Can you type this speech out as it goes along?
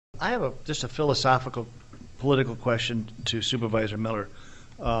I have just a philosophical, political question to Supervisor Miller.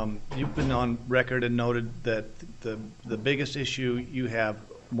 You've been on record and noted that the biggest issue you have,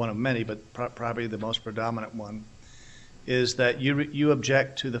 one of many, but probably the most predominant one, is that you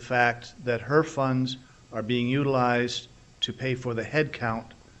object to the fact that HURF funds are being utilized to pay for the head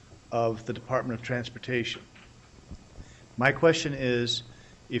count of the Department of Transportation. My question is,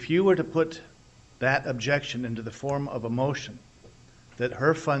 if you were to put that objection into the form of a motion, that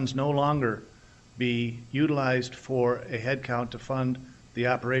HURF funds no longer be utilized for a head count to fund the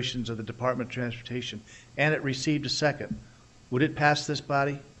operations of the Department of Transportation, and it received a second, would it pass this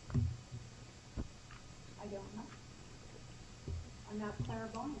body? I don't know. I'm not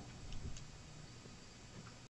clairvoyant.